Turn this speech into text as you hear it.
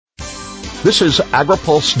This is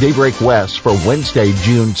AgriPulse Daybreak West for Wednesday,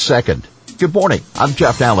 June 2nd. Good morning. I'm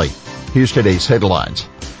Jeff Nally. Here's today's headlines.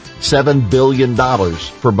 $7 billion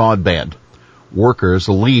for broadband. Workers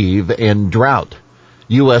leave in drought.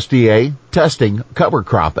 USDA testing cover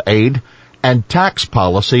crop aid. And tax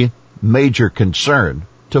policy, major concern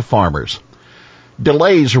to farmers.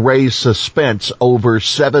 Delays raise suspense over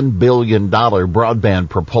 $7 billion broadband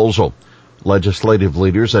proposal. Legislative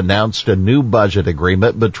leaders announced a new budget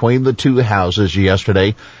agreement between the two houses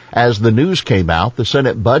yesterday. As the news came out, the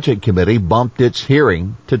Senate Budget Committee bumped its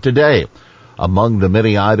hearing to today. Among the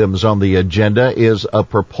many items on the agenda is a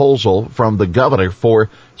proposal from the governor for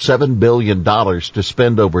 $7 billion to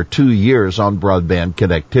spend over 2 years on broadband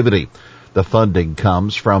connectivity. The funding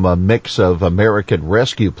comes from a mix of American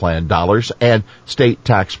Rescue Plan dollars and state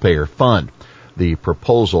taxpayer fund. The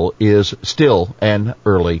proposal is still an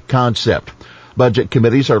early concept. Budget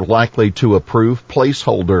committees are likely to approve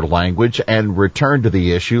placeholder language and return to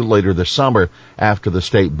the issue later this summer after the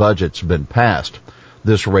state budget's been passed.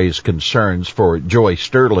 This raised concerns for Joy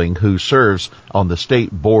Sterling, who serves on the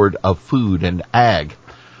State Board of Food and Ag.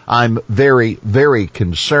 I'm very, very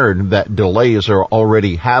concerned that delays are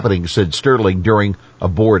already happening, said Sterling during a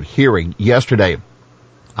board hearing yesterday.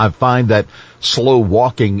 I find that slow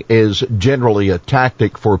walking is generally a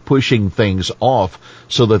tactic for pushing things off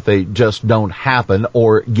so that they just don't happen,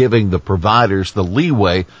 or giving the providers the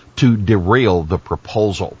leeway to derail the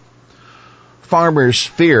proposal. Farmers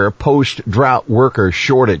fear post-drought worker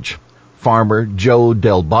shortage. Farmer Joe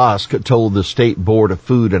Del Bosque told the State Board of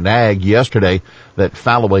Food and Ag yesterday that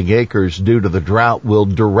fallowing acres due to the drought will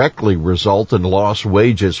directly result in lost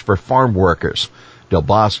wages for farm workers. Del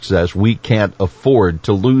Bosque says we can't afford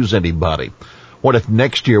to lose anybody. What if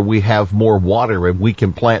next year we have more water and we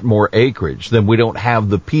can plant more acreage? Then we don't have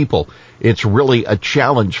the people. It's really a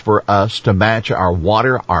challenge for us to match our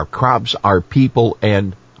water, our crops, our people,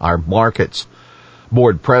 and our markets.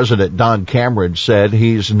 Board President Don Cameron said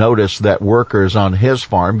he's noticed that workers on his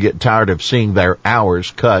farm get tired of seeing their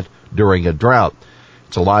hours cut during a drought.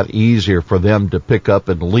 It's a lot easier for them to pick up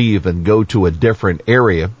and leave and go to a different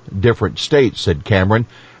area, different state, said Cameron,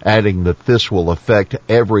 adding that this will affect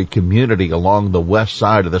every community along the west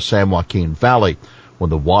side of the San Joaquin Valley. When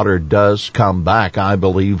the water does come back, I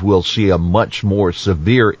believe we'll see a much more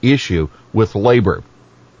severe issue with labor.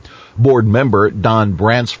 Board member Don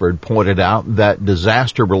Bransford pointed out that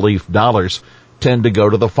disaster relief dollars tend to go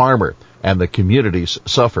to the farmer, and the communities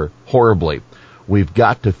suffer horribly. We've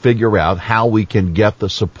got to figure out how we can get the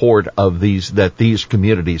support of these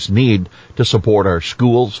communities need to support our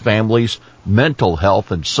schools, families, mental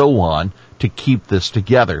health, and so on to keep this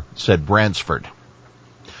together, said Bransford.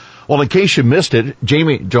 Well, in case you missed it,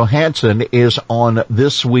 Jamie Johansson is on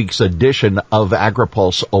this week's edition of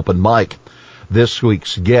AgriPulse Open Mic. This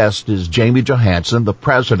week's guest is Jamie Johansson, the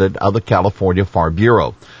president of the California Farm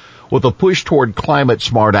Bureau. With a push toward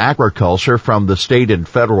climate-smart agriculture from the state and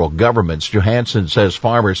federal governments, Johansson says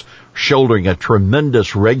farmers shouldering a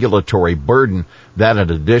tremendous regulatory burden, that in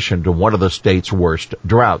addition to one of the state's worst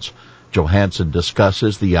droughts. Johansson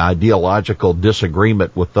discusses the ideological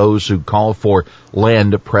disagreement with those who call for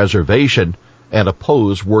land preservation and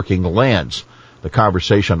oppose working lands. The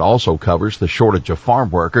conversation also covers the shortage of farm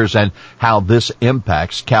workers and how this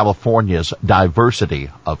impacts California's diversity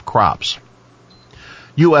of crops.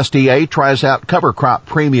 USDA tries out cover crop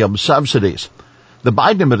premium subsidies. The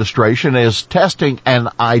Biden administration is testing an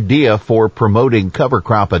idea for promoting cover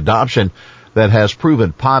crop adoption that has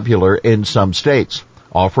proven popular in some states,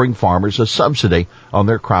 offering farmers a subsidy on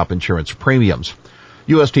their crop insurance premiums.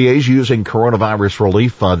 USDA is using coronavirus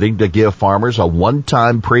relief funding to give farmers a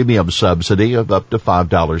one-time premium subsidy of up to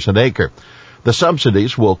 $5 an acre. The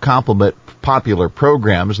subsidies will complement popular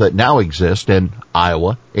programs that now exist in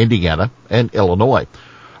Iowa, Indiana, and Illinois.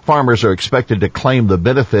 Farmers are expected to claim the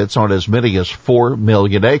benefits on as many as 4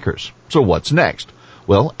 million acres. So what's next?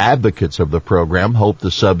 Well, advocates of the program hope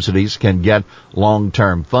the subsidies can get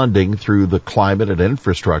long-term funding through the climate and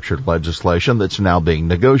infrastructure legislation that's now being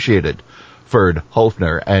negotiated. Ferd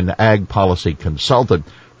Hofner, an ag policy consultant,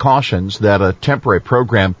 cautions that a temporary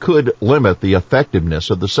program could limit the effectiveness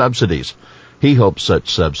of the subsidies. He hopes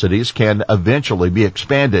such subsidies can eventually be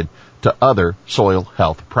expanded to other soil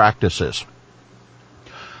health practices.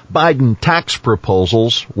 Biden tax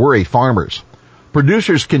proposals worry farmers.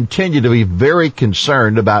 Producers continue to be very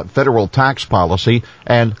concerned about federal tax policy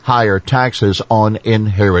and higher taxes on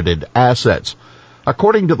inherited assets.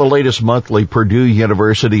 According to the latest monthly Purdue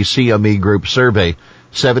University CME Group survey,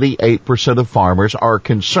 78% of farmers are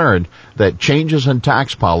concerned that changes in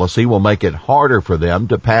tax policy will make it harder for them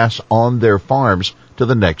to pass on their farms to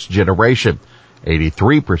the next generation.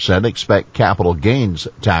 83% expect capital gains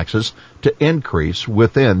taxes to increase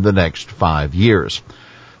within the next 5 years.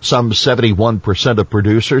 Some 71% of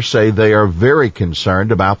producers say they are very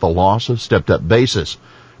concerned about the loss of stepped-up basis.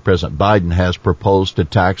 President Biden has proposed to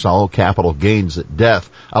tax all capital gains at death,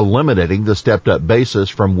 eliminating the stepped-up basis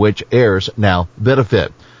from which heirs now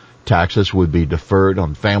benefit. Taxes would be deferred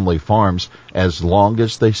on family farms as long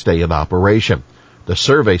as they stay in operation. The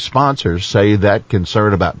survey sponsors say that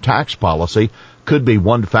concern about tax policy could be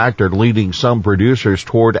one factor leading some producers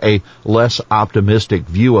toward a less optimistic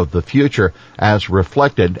view of the future, as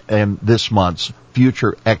reflected in this month's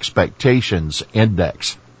Future Expectations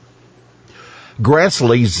Index.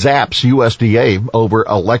 Grassley zaps USDA over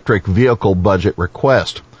electric vehicle budget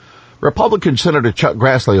request. Republican Senator Chuck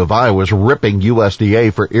Grassley of Iowa is ripping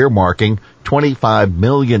USDA for earmarking $25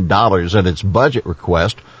 million in its budget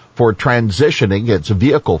request for transitioning its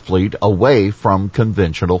vehicle fleet away from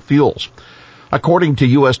conventional fuels. According to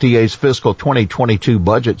USDA's fiscal 2022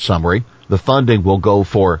 budget summary, the funding will go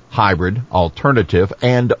for hybrid, alternative,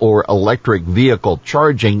 and or electric vehicle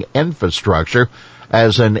charging infrastructure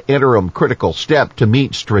as an interim critical step to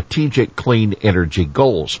meet strategic clean energy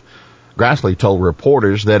goals. Grassley told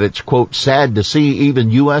reporters that it's, quote, sad to see even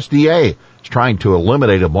USDA is trying to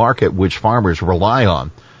eliminate a market which farmers rely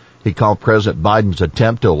on. He called President Biden's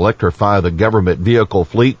attempt to electrify the government vehicle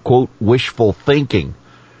fleet, quote, wishful thinking.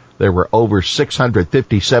 There were over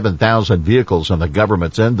 657,000 vehicles in the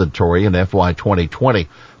government's inventory in FY 2020,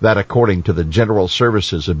 that according to the General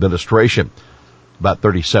Services Administration. About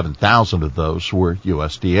 37,000 of those were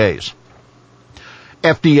USDA's.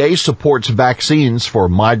 FDA supports vaccines for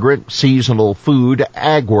migrant, seasonal food,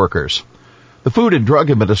 ag workers. The Food and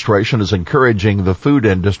Drug Administration is encouraging the food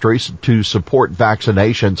industries to support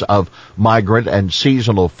vaccinations of migrant and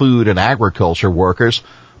seasonal food and agriculture workers,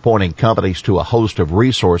 pointing companies to a host of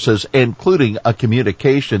resources, including a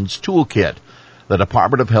communications toolkit. The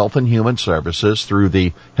Department of Health and Human Services, through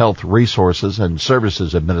the Health Resources and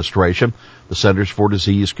Services Administration, the Centers for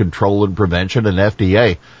Disease Control and Prevention, and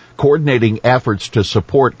FDA, coordinating efforts to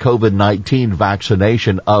support COVID-19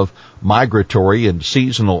 vaccination of migratory and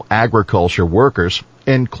seasonal agriculture workers,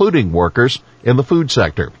 including workers in the food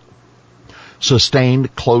sector.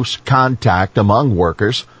 Sustained close contact among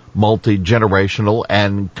workers, multi-generational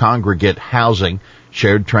and congregate housing,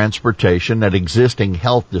 shared transportation, and existing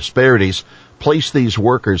health disparities place these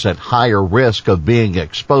workers at higher risk of being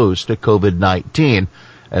exposed to COVID-19,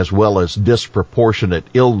 as well as disproportionate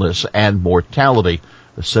illness and mortality,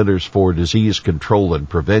 the Centers for Disease Control and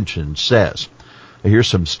Prevention says. Here's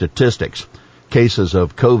some statistics. Cases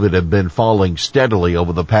of COVID have been falling steadily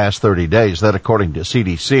over the past 30 days, that according to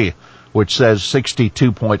CDC, which says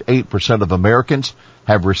 62.8% of Americans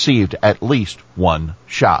have received at least one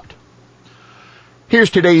shot.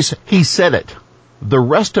 Here's today's He Said It. The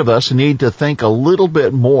rest of us need to think a little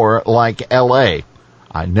bit more like L.A.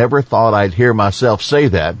 I never thought I'd hear myself say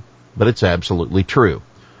that, but it's absolutely true.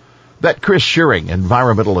 That Chris Shearing,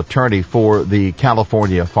 environmental attorney for the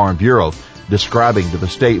California Farm Bureau, describing to the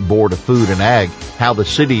State Board of Food and Ag how the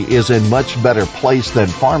city is in much better place than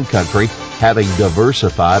farm country, having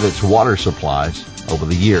diversified its water supplies over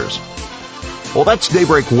the years. Well, that's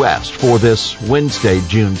Daybreak West for this Wednesday,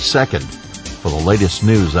 June 2nd. For the latest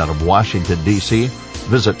news out of Washington, D.C.,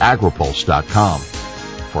 visit agripulse.com.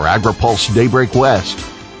 For AgriPulse Daybreak West,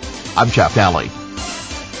 I'm Jeff Alley.